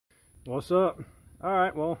What's up?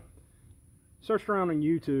 Alright, well, searched around on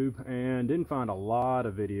YouTube and didn't find a lot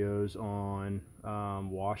of videos on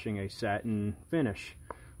washing a satin finish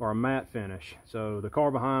or a matte finish. So the car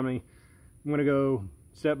behind me, I'm going to go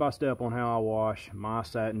step by step on how I wash my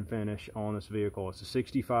satin finish on this vehicle. It's a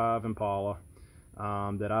 65 Impala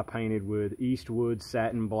that I painted with Eastwood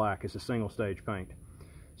Satin Black. It's a single stage paint.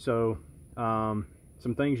 So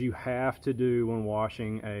some things you have to do when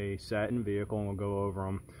washing a satin vehicle, and we'll go over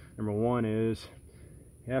them. Number one is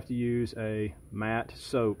you have to use a matte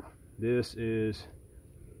soap. This is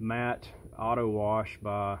matte auto wash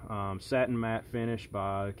by Satin Matte Finish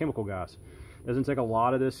by Chemical Guys. Doesn't take a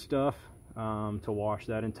lot of this stuff to wash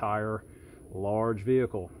that entire large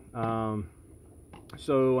vehicle.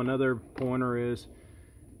 So another pointer is,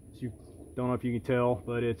 you don't know if you can tell,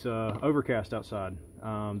 but it's overcast outside.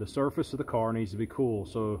 The surface of the car needs to be cool.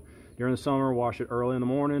 So during the summer, wash it early in the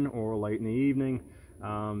morning or late in the evening.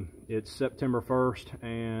 It's September 1st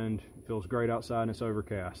and it feels great outside and it's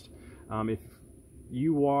overcast. If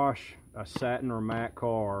you wash a satin or matte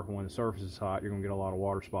car when the surface is hot, you're going to get a lot of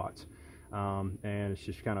water spots. And it's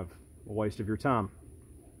just kind of a waste of your time.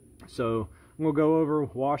 So I'm going to go over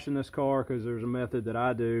washing this car because there's a method that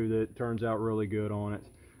I do that turns out really good on it.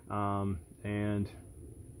 And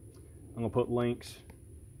I'm going to put links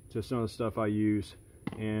to some of the stuff I use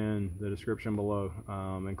in the description below,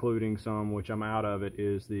 including some, which I'm out of it,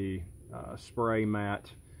 is the spray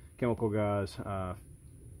matte Chemical Guys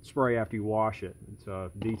spray after you wash it. It's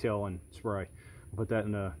a detail and spray. I'll put that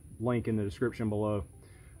in the link in the description below.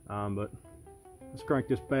 But let's crank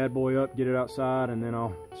this bad boy up, get it outside, and then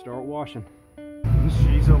I'll start washing.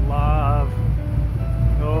 She's alive.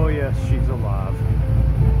 Oh yes, she's alive.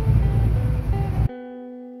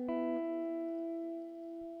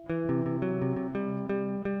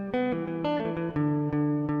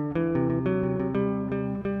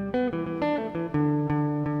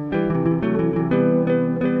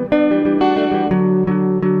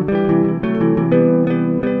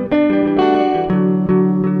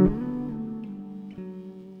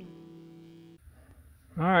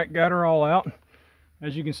 Alright, got her all out.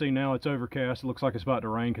 As you can see now, it's overcast. It looks like it's about to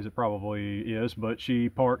rain because it probably is, but she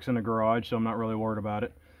parks in the garage, so I'm not really worried about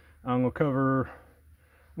it. I'm going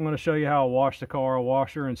to show you how I wash the car. I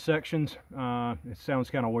wash her in sections. It sounds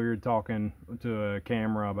kind of weird talking to a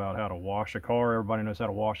camera about how to wash a car. Everybody knows how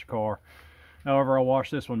to wash a car. However, I wash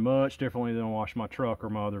this one much differently than I wash my truck or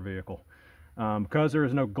my other vehicle. Because there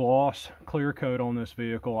is no gloss clear coat on this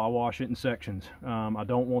vehicle, I wash it in sections. I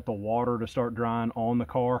don't want the water to start drying on the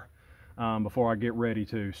car before I get ready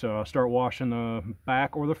to. So I start washing the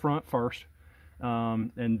back or the front first,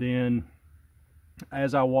 and then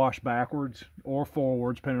as I wash backwards or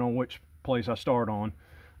forwards, depending on which place I start on,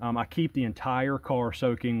 I keep the entire car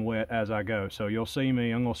soaking wet as I go. So you'll see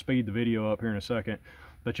me, I'm going to speed the video up here in a second,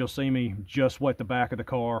 but you'll see me just wet the back of the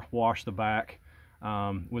car, wash the back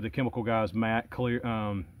with the Chemical Guys matte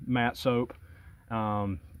soap,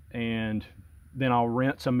 and then I'll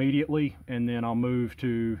rinse immediately, and then I'll move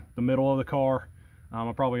to the middle of the car.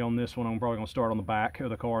 I'm probably on this one, I'm probably going to start on the back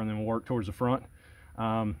of the car and then work towards the front.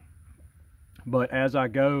 But as I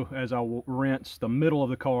go, as I rinse the middle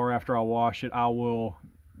of the car after I wash it, I will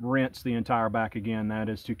rinse the entire back again. That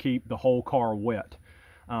is to keep the whole car wet.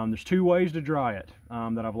 There's two ways to dry it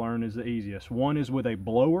that I've learned is the easiest. One is with a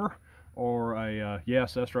blower, or a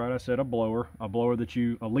yes, that's right, I said a blower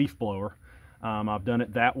a leaf blower. I've done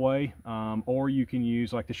it that way, or you can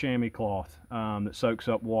use like the chamois cloth that soaks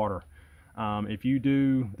up water. If you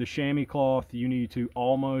do the chamois cloth, you need to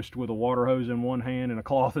almost, with a water hose in one hand and a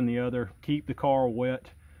cloth in the other, keep the car wet,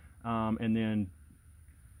 and then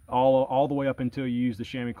all the way up until you use the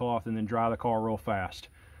chamois cloth, and then dry the car real fast.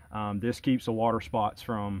 This keeps the water spots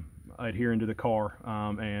from adhering to the car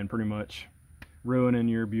and pretty much ruining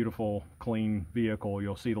your beautiful clean vehicle.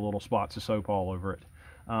 You'll see the little spots of soap all over it.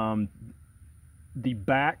 The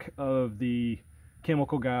back of the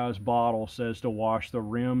Chemical Guys bottle says to wash the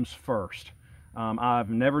rims first. I've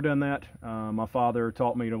never done that. My father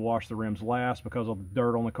taught me to wash the rims last because of the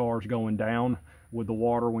dirt on the cars going down with the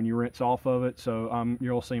water when you rinse off of it. So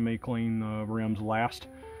you'll see me clean the rims last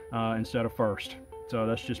instead of first. So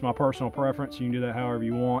that's just my personal preference. You can do that however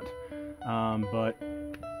you want. But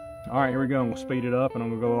all right, here we go. I'm gonna speed it up and I'm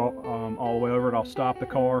gonna go all the way over it. I'll stop the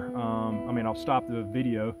car. I'll stop the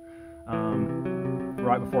video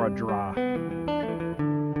right before I dry.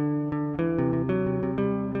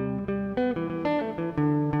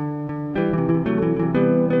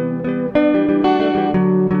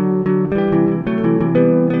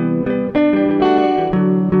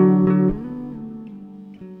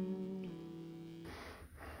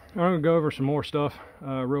 I'm going to go over over some more stuff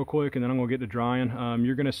real quick, and then I'm going to get to drying.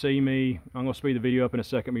 You're going to see me, I'm going to speed the video up in a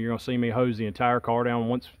second, but you're going to see me hose the entire car down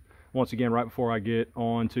once again right before I get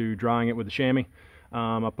on to drying it with the chamois.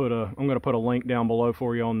 I'm going to put a link down below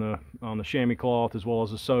for you on the chamois cloth, as well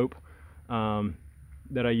as the soap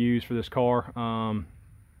that I use for this car.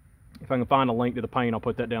 If I can find a link to the paint, I'll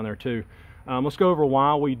put that down there too. Let's go over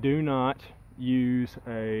why we do not use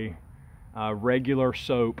a regular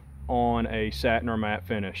soap on a satin or matte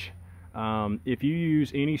finish. If you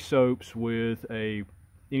use any soaps with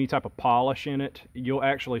any type of polish in it, you'll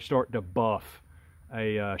actually start to buff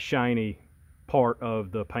a shiny part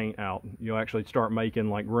of the paint out. You'll actually start making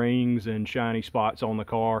like rings and shiny spots on the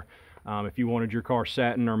car. If you wanted your car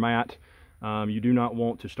satin or matte, you do not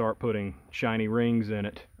want to start putting shiny rings in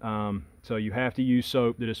it. So you have to use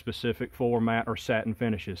soap that is specific for matte or satin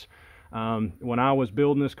finishes. When I was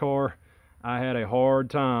building this car, I had a hard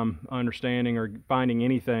time understanding or finding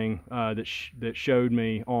anything that showed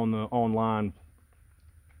me online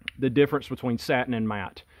the difference between satin and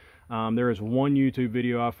matte. There is one YouTube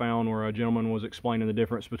video I found where a gentleman was explaining the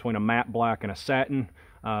difference between a matte black and a satin.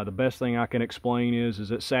 The best thing I can explain is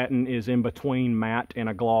that satin is in between matte and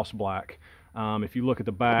a gloss black. If you look at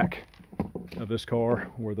the back of this car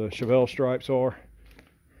where the Chevelle stripes are,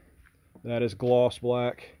 that is gloss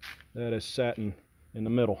black, that is satin in the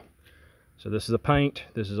middle. So this is a paint,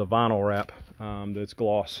 this is a vinyl wrap that's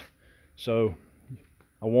gloss. So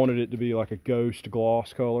I wanted it to be like a ghost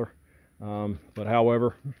gloss color. But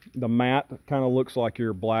however, the matte kind of looks like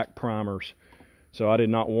your black primers. So I did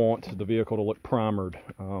not want the vehicle to look primered.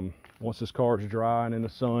 Once this car is dry and in the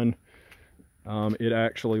sun, it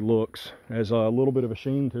actually looks as a little bit of a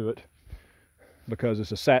sheen to it because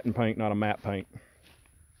it's a satin paint, not a matte paint.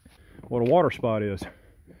 What a water spot is.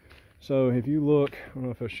 So if you look, I don't know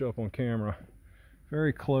if it'll show up on camera,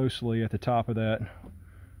 very closely at the top of that,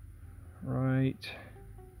 right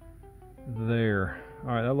there. All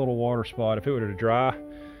right, that little water spot, if it were to dry,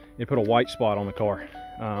 it put a white spot on the car.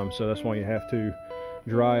 So that's why you have to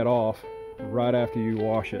dry it off right after you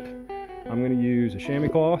wash it. I'm going to use a chamois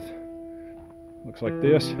cloth, looks like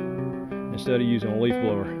this, instead of using a leaf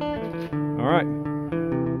blower. All right.